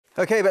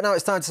OK, but now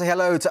it's time to say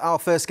hello to our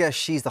first guest.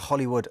 She's the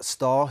Hollywood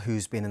star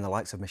who's been in the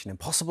likes of Mission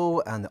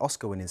Impossible and the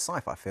Oscar-winning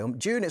sci-fi film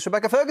Dune. It's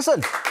Rebecca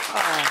Ferguson.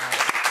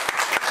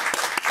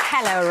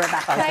 Hello,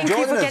 Rebecca. Thank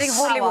you for getting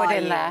Hollywood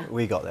in there.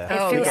 We got there.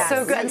 It feels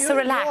so good and so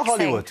relaxing. You are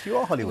Hollywood. You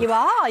are Hollywood. You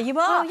are.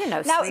 Well, you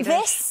know, now, Swedish.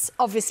 this,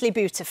 obviously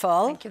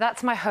beautiful. Thank you.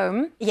 That's my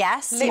home.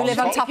 Yes, you live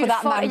on top of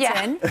that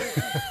mountain.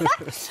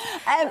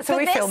 Yeah. So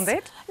we filmed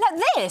it. Now,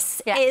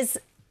 this is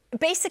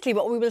basically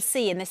what we will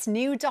see in this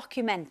new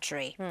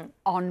documentary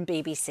on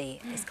BBC.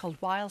 It's called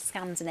Wild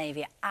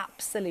Scandinavia.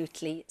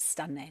 Absolutely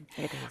stunning.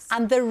 It is.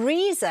 And the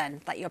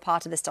reason that you're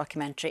part of this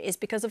documentary is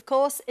because, of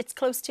course, it's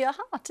close to your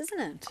heart, isn't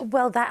it?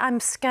 Well, I'm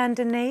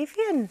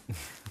Scandinavian.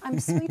 I'm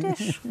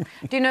Swedish. Do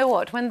you know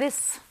what? When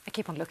this... I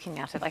keep on looking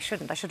at it. I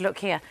shouldn't. I should look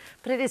here.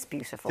 But it is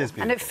beautiful. It is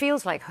beautiful. And it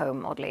feels like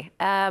home, oddly.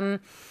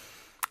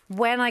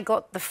 When I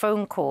got the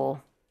phone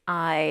call,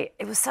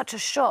 it was such a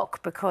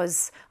shock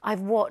because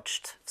I've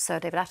watched Sir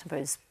David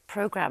Attenborough's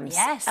programmes.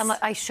 Yes. And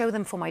I show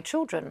them for my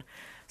children.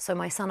 So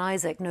my son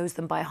Isaac knows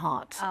them by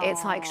heart.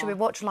 It's like, should we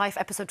watch Life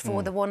episode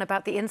 4, the one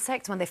about the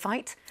insects when they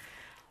fight?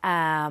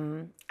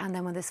 And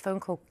then when this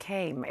phone call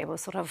came, it was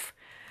sort of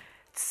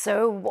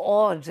so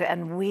odd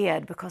and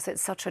weird because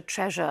it's such a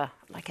treasure,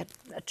 like a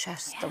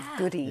chest of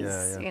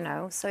goodies, you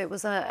know. So it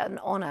was an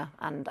honour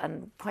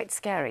and quite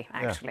scary,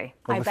 actually.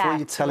 Well, I before bet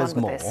you tell us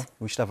along more, with this.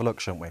 we should have a look,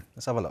 shouldn't we?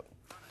 Let's have a look.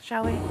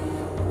 Shall we?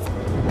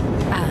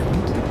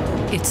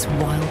 And it's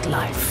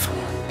wildlife.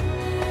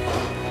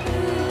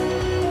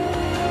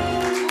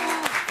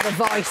 The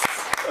voice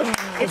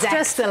is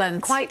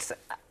excellent. Quite,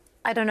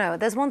 I don't know.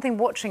 There's one thing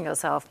watching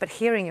yourself, but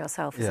hearing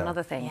yourself is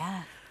another thing.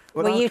 Yeah.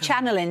 Well, Were you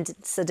channeling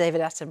Sir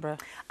David Attenborough?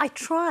 I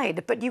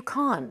tried, but you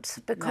can't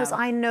because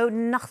I know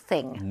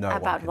nothing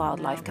about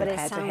wildlife But it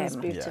compared to sounds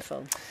him.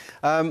 beautiful.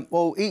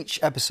 Well,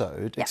 each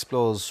episode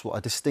explores what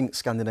a distinct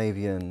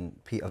Scandinavian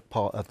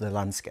part of the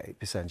landscape,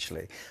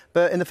 essentially.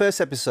 But in the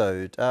first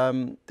episode,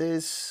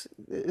 there's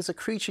a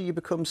creature you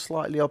become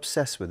slightly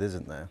obsessed with,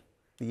 isn't there?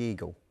 The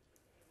eagle.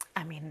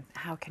 I mean,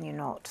 how can you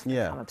not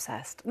Yeah. become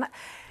obsessed?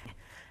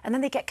 And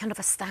then they get kind of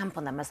a stamp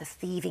on them as a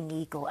thieving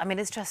eagle. I mean,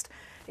 it's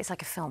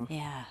like a film.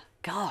 Yeah.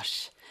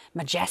 Gosh,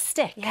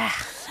 majestic. Yeah.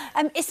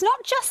 It's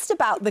not just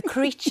about the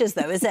creatures,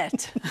 though, is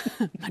it?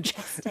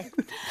 Majestic.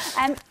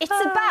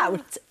 It's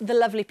about the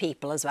lovely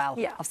people as well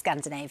of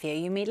Scandinavia.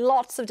 You meet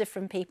lots of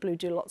different people who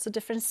do lots of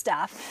different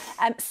stuff.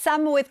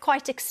 Some with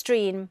quite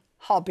extreme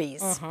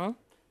hobbies,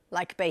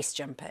 like base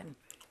jumping.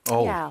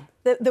 Oh. Yeah.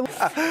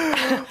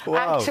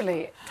 Wow.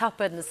 Actually,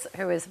 Tuppence,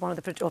 who is one of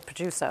the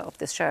producer of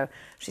this show,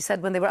 she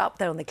said when they were up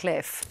there on the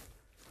cliff,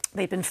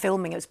 they'd been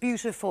filming, it was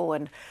beautiful,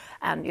 and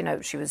you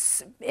know, she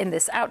was in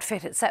this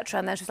outfit, etc.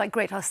 And then she was like,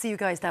 great, I'll see you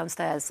guys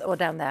downstairs or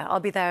down there. I'll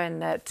be there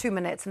in 2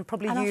 minutes, and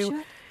probably it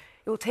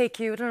will take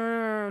you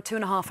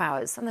 2.5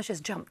 hours. And then she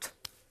just jumped.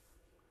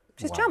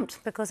 She's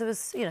jumped because it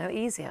was, you know,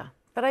 easier.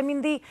 But I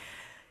mean,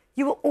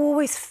 you will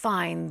always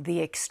find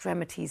the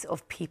extremities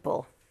of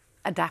people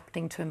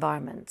adapting to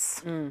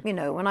environments. You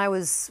know, when I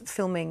was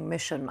filming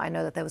Mission, I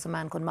know that there was a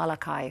man called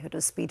Malachi who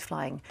does speed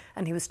flying,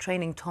 and he was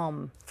training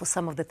Tom for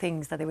some of the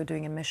things that they were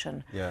doing in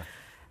Mission. Yeah.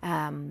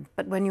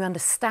 But when you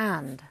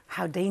understand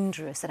how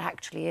dangerous it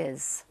actually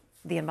is,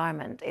 the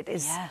environment, it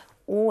is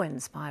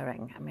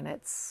awe-inspiring. I mean,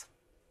 it's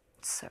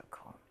so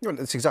cool. Well,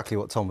 that's exactly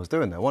what Tom was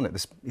doing there, wasn't it?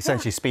 This,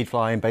 essentially speed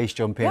flying, base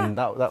jumping,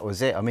 that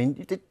was it. I mean,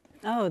 you did...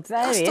 Oh,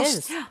 there he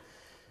is.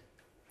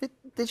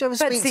 Did you ever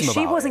speak to him about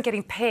she wasn't it?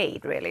 getting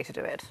paid, really, to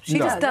do it. She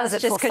No. just does it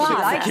Just for 'cause she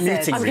fun. likes it.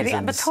 Commuting I'm kidding,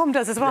 reasons. but Tom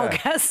does as well, I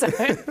guess. So.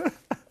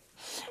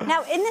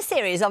 Now, in the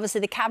series, obviously,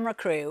 the camera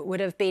crew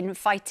would have been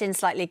fighting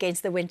slightly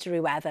against the wintry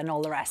weather and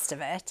all the rest of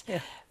it.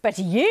 Yeah. But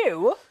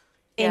you,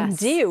 in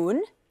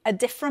Dune, a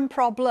different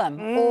problem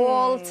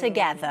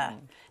altogether.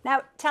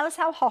 Now, tell us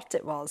how hot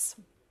it was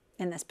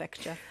in this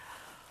picture.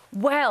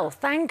 Well,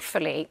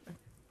 thankfully,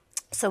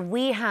 so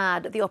we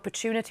had the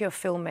opportunity of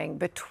filming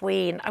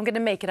between, I'm going to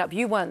make it up,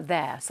 you weren't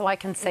there, so I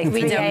can say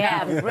 3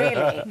 a.m.,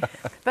 really.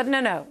 But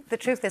no, the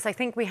truth is, I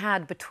think we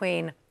had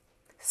between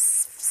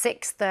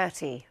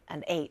 6:30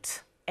 and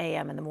 8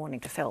 a.m. in the morning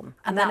to film.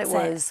 And then it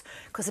was,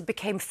 because it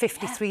became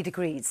 53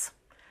 degrees,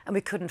 and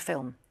we couldn't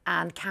film,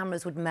 and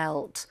cameras would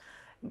melt.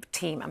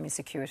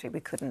 Security,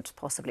 we couldn't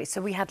possibly.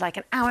 So we had like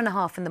an hour and a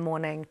half in the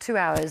morning, 2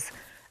 hours,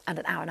 and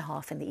an hour and a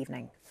half in the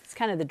evening. It's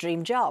kind of the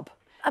dream job.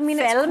 I mean,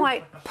 film, it's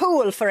quite...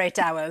 pool for 8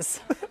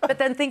 hours. But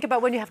then think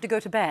about when you have to go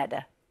to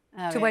bed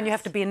when you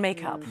have to be in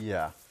makeup.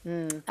 Yeah.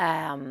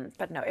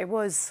 But no,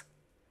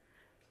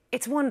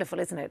 it's wonderful,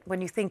 isn't it?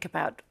 When you think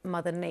about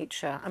Mother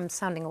Nature, I'm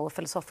sounding all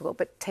philosophical,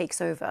 but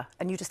takes over,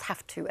 and you just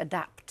have to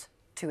adapt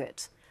to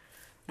it.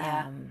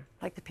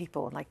 Like the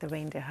people, like the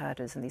reindeer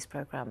herders in these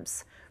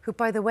programmes, who,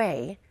 by the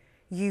way,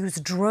 use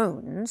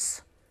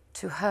drones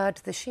to herd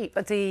the sheep,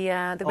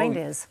 the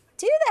reindeers.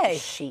 Do they?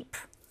 Sheep.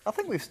 I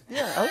think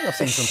I've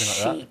seen something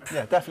like that.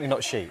 Yeah, definitely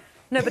not sheep.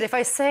 No, but if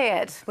I say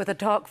it with a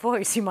dark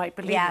voice, you might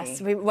believe me.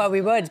 Yes, we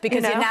would,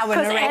 because you're now a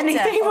narrator.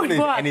 Anything would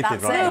work. Anything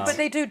right No, now. but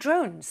they do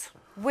drones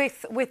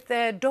with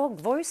their dog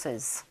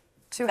voices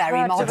to Very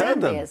herd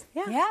modern. reindeers.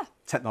 Yeah.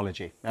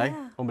 Technology, eh?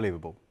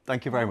 Unbelievable.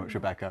 Thank you very much,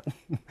 Rebecca.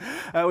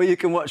 Well, you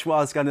can watch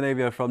Wild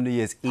Scandinavia from New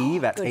Year's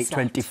Eve at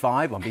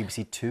 8:25 on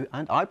BBC Two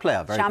and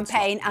iPlayer. Very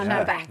Champagne good slot. and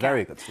Rebecca.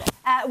 Very good slot.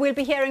 We'll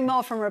be hearing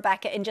more from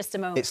Rebecca in just a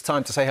moment. It's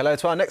time to say hello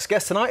to our next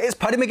guest tonight. It's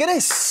Paddy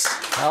McGuinness.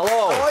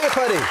 Hello. How are you,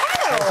 Paddy?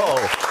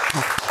 Hello.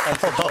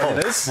 Thanks for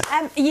joining us.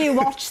 You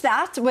watched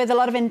that with a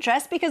lot of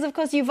interest because, of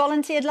course, you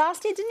volunteered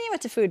last year, didn't you,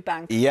 at a food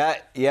bank? Yeah,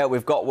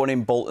 we've got one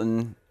in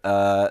Bolton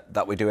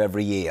that we do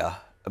every year.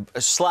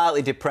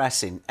 Slightly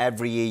depressing.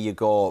 Every year you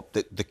go,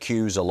 the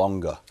queues are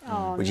longer,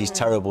 which is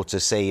terrible to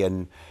see.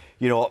 And,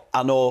 you know,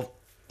 I know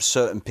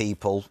certain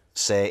people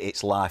say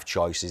it's life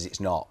choices.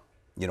 It's not.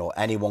 You know,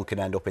 anyone can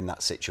end up in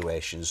that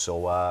situation.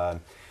 So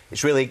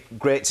it's really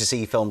great to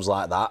see films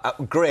like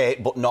that.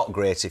 Great, but not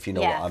great, if you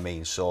know what I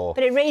mean. So,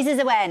 but it raises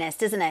awareness,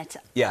 doesn't it?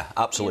 Yeah,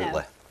 absolutely. You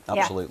know.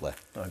 Absolutely.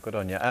 Oh, good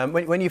on you.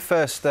 When you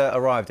first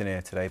arrived in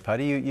here today,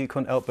 Paddy, you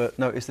couldn't help but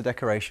notice the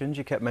decorations.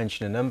 You kept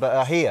mentioning them,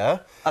 but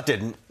here... I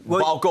didn't,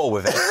 but I'll go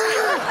with it.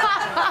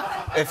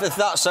 if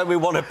that's how we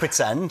want to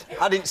pretend.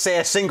 I didn't say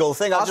a single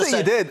thing. I just think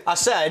said, you did. I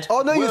said...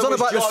 Oh, no, you was on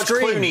about George the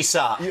screen. Clooney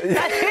sat?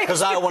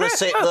 Because I want to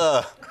sit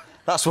there.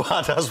 That's what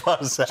I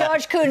said.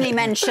 George Clooney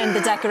mentioned the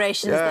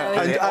decorations, though.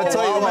 And I'll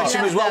tell you what,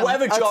 as well.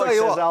 Whatever George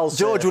says, I'll say.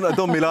 George wouldn't have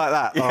done me like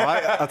that, all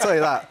right? I'll tell you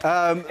that.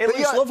 It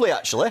looks lovely,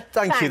 actually.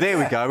 Thank you. There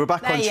we go. We're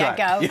back on track.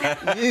 There you go.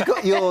 You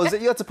got yours.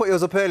 You had to put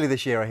yours up early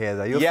this year, I hear,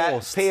 though. You're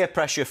forced. Peer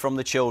pressure from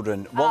the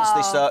children. Once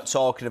they start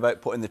talking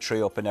about putting the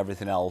tree up and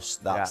everything else,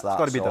 that's that. It's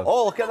got to be done.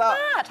 Oh, look at that.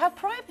 Dad, how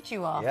private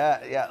you are.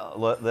 Yeah.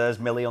 Look, there's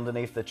Millie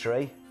underneath the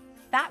tree.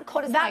 That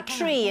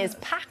tree is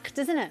packed,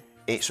 isn't it?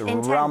 It's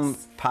intense.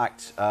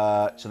 ram-packed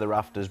to the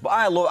rafters. But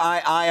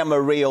I am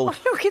a real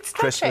look, it's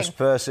Christmas touching.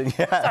 person.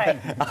 Yeah. Sorry.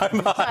 I'm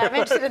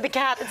interested in the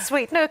cat. It's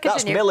sweet. No, continue.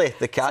 That's Millie,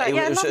 the cat. Sorry, He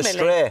was a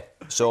stray.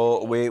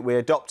 So we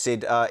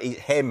adopted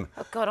him.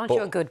 Oh, God, aren't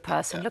you a good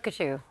person? Look at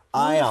you.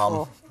 I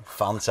am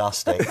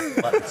fantastic,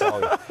 let me tell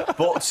you.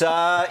 But,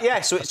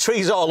 so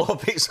tree's all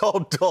up, it's all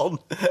done.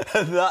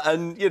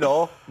 and you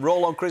know,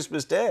 roll on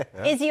Christmas Day.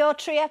 Yeah. Is your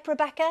tree up,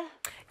 Rebecca?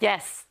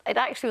 Yes, it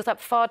actually was up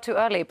far too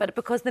early, but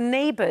because the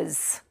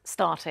neighbours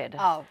started.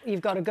 Oh,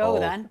 you've got to go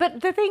then. But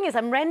the thing is,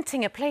 I'm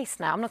renting a place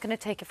now. I'm not going to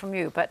take it from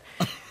you, but...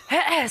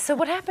 So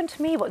what happened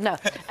to me?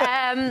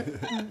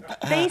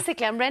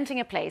 Basically, I'm renting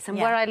a place, and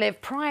where I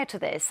lived prior to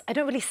this, I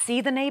don't really see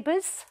the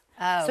neighbours.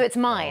 Oh. So it's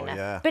mine. Oh,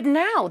 yeah. But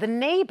now, the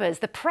neighbours,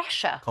 the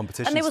pressure.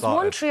 Competition and there was started.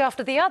 one tree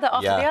after the other,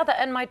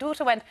 and my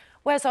daughter went,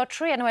 "Where's our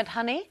tree?" And I went,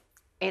 "Honey,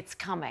 it's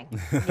coming."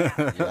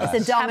 It's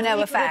a domino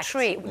effect.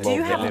 Tree. Do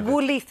you have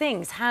woolly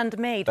things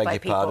handmade by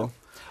people?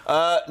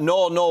 Pardon?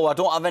 No, I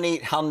don't have any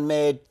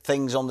handmade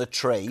things on the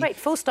tree. Great,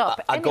 full stop.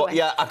 I go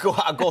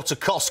to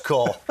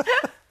Costco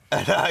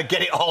and I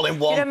get it all in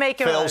one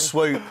fell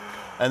swoop,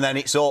 and then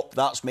it's up.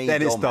 That's me.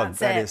 Then it's done.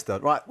 It's done.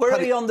 Right. Where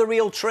are you on the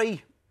real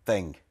tree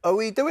thing? Are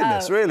we doing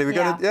this, really? We're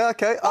going to... Yeah,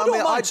 OK. I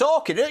don't mind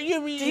talking.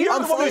 You're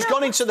the one who's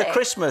gone into the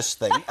Christmas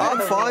thing. I'm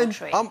fine.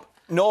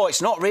 No,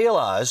 it's not real,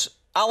 ours.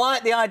 I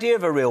like the idea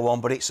of a real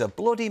one, but it's a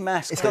bloody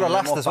mess. It's got to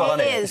last as well,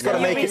 hasn't it? It's got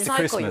to make it to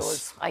Christmas.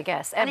 Yours, I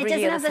guess. And it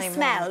doesn't have the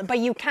smell, but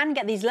you can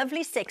get these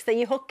lovely sticks that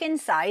you hook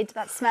inside,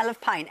 that smell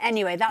of pine.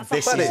 Anyway, that's a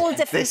whole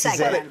different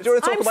segment. Do you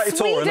want to talk about your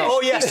tour or not?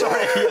 Oh, yes,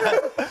 sorry.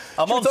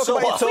 I'm on tour.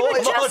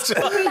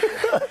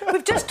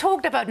 We've just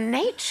talked about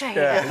nature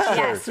here.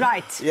 Yes,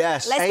 right.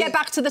 Yes. Let's get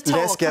back to the tour.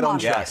 Let's get on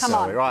track. Come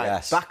on. Right,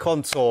 yes. Back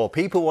on tour.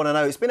 People want to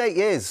know. It's been 8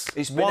 years.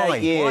 It's been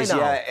 8 years, Why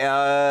now?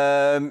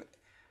 yeah.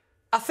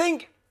 I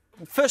think,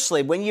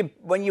 firstly, when you're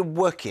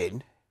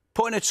working,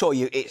 putting a tour,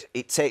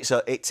 it takes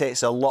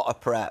a lot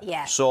of prep.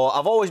 Yeah. So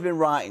I've always been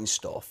writing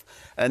stuff,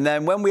 and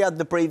then when we had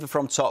the breather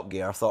from Top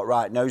Gear, I thought,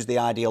 right, now's the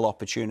ideal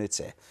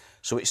opportunity.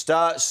 So it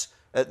starts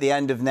at the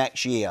end of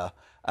next year.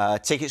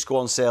 Tickets go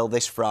on sale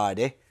this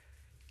Friday.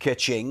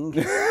 Ka-ching.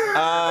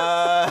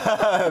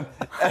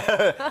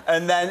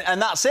 and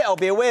that's it. I'll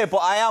be away. But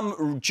I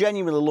am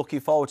genuinely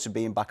looking forward to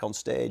being back on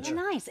stage. Oh,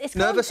 nice. It's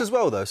nervous as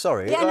well, though.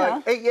 Sorry. Yeah,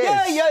 no. 8 years.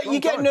 Yeah. You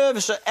get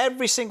nervous.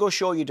 Every single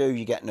show you do,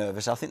 you get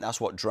nervous. I think that's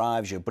what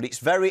drives you. But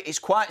it's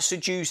quite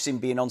seducing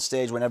being on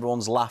stage when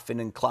everyone's laughing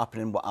and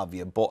clapping and what have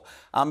you. But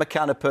I'm the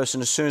kind of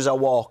person, as soon as I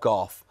walk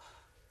off,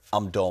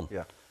 I'm done.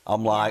 Yeah.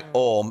 I'm like,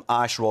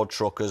 Ice Road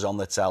Truckers on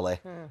the telly,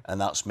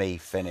 and that's me,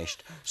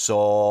 finished.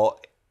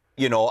 So,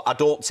 you know, I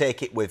don't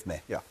take it with me.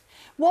 Yeah.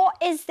 What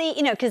is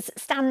because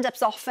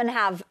stand-ups often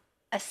have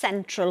a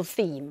central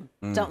theme,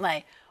 don't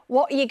they?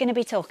 What are you going to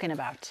be talking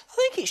about? I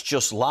think it's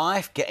just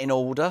life, getting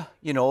older,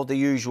 you know, the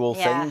usual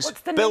things.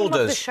 What's the name of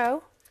the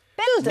show?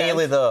 Builders.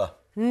 Nearly there.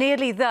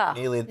 Nearly there.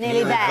 Nearly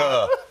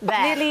there.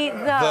 Nearly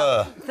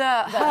there.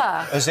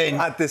 Her. As in,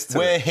 Add this to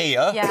we're it.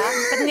 here. Yeah,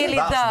 but nearly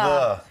That's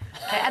there.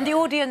 Okay, and the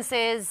audience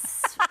is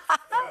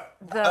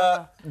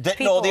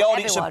people, the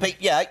audience everyone.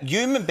 are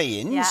human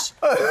beings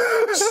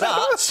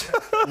sat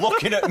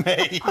looking at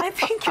me. I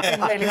think you're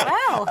doing really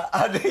well.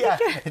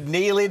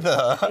 Nearly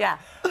there. Yeah.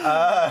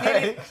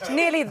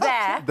 Nearly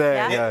there.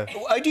 There, yeah.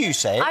 How do you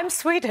say it? I'm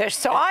Swedish,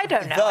 so I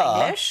don't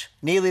know English.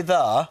 Nearly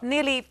there.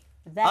 Nearly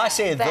There. I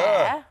say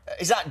There.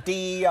 Is that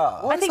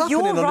D-E-R? I think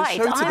you're right.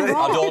 I'm I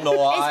wrong. don't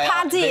know. It's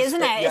Paddy,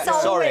 isn't it? It's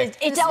always,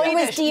 it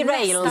always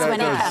derails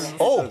when it comes.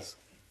 Oh,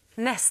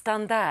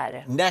 Nästan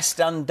där.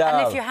 Nästan där.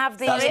 And if you have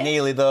the- That's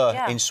nearly there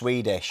Yeah. in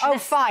Swedish. Oh,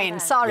 fine.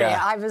 Sorry, Yeah.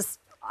 I was...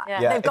 Yeah.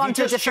 They've If gone you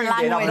to a just different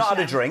tuned in, language. I've not had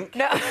a now. drink,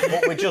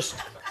 but we're just...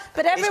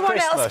 But everyone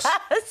it's else Christmas.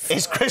 has.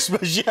 It's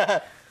Christmas, yeah.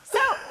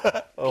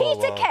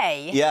 Peter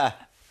Kay, Yeah.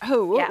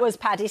 who Yeah. was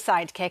Paddy's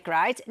sidekick,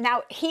 right?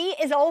 Now, he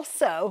is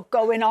also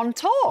going on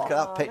tour. Look at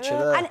that picture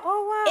there. And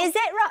is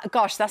it right?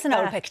 Gosh, that's an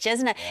old picture,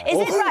 isn't it? Is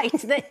it right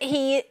that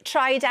he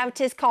tried out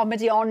his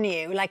comedy on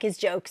you, like his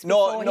jokes,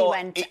 before he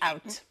went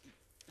out?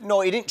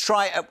 No, he didn't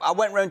try it. I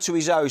went round to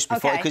his house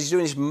before Okay. because he's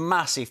doing this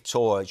massive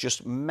tour,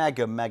 just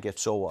mega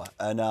tour.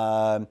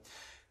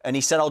 And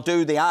he said, I'll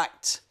do the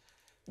act.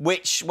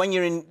 Which, when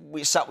you're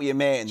sat with your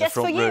mate in Just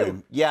the front for you?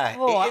 room, yeah,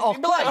 Oh,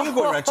 it'd be like you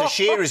going around to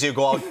Shearer's who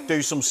go, I'll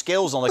do some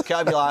skills on the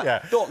car, be like,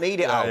 Yeah. don't need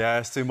it out. Yeah,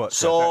 it's too much.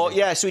 So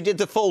so he did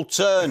the full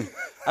turn.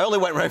 I only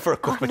went round for a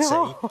cup of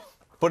tea,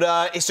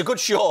 but it's a good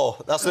show.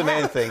 That's the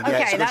main thing.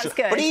 Okay, it's a that's show.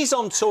 good. But he's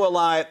on tour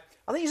I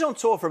think he's on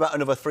tour for about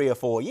another 3 or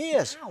 4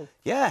 years. Wow.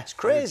 Yeah, it's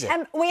crazy.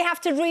 We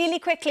have to really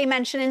quickly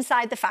mention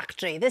Inside the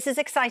Factory. This is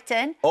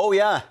exciting. Oh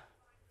yeah.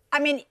 I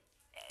mean,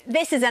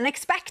 this is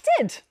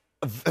unexpected.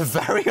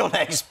 Very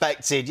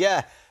unexpected,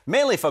 yeah.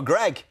 Mainly for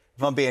Greg,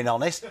 if I'm being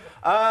honest.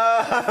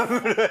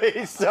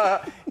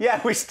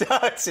 We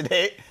started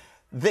it,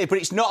 but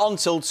it's not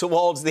until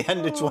towards the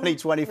end of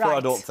 2024, I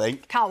Right. don't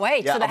think. Can't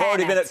wait Yeah, for the I've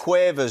already been hairnet. at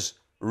Quavers.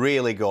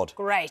 Really good.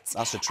 Great.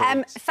 That's a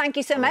treat. Thank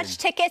you so much.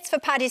 Tickets for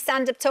Paddy's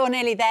stand-up tour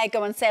nearly there.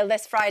 Go on sale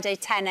this Friday,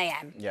 10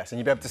 a.m. Yes, and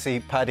you'll be able to see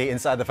Paddy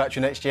inside the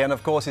factory next year. And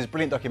of course, his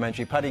brilliant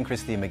documentary, Paddy and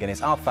Christine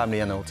McGuinness, Our Family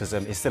and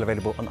Autism, is still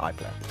available on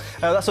iPlayer.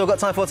 That's all I've got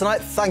time for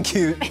tonight. Thank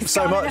you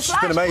so Gone in a much. It's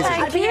flash. been amazing.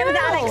 I'll be here with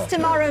Alex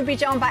tomorrow and be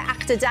joined by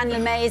actor Daniel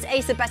Mays,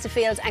 Asa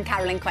Butterfield and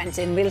Carolyn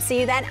Quentin. We'll see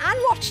you then, and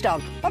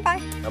Watchdog.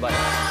 Bye-bye.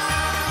 Bye-bye.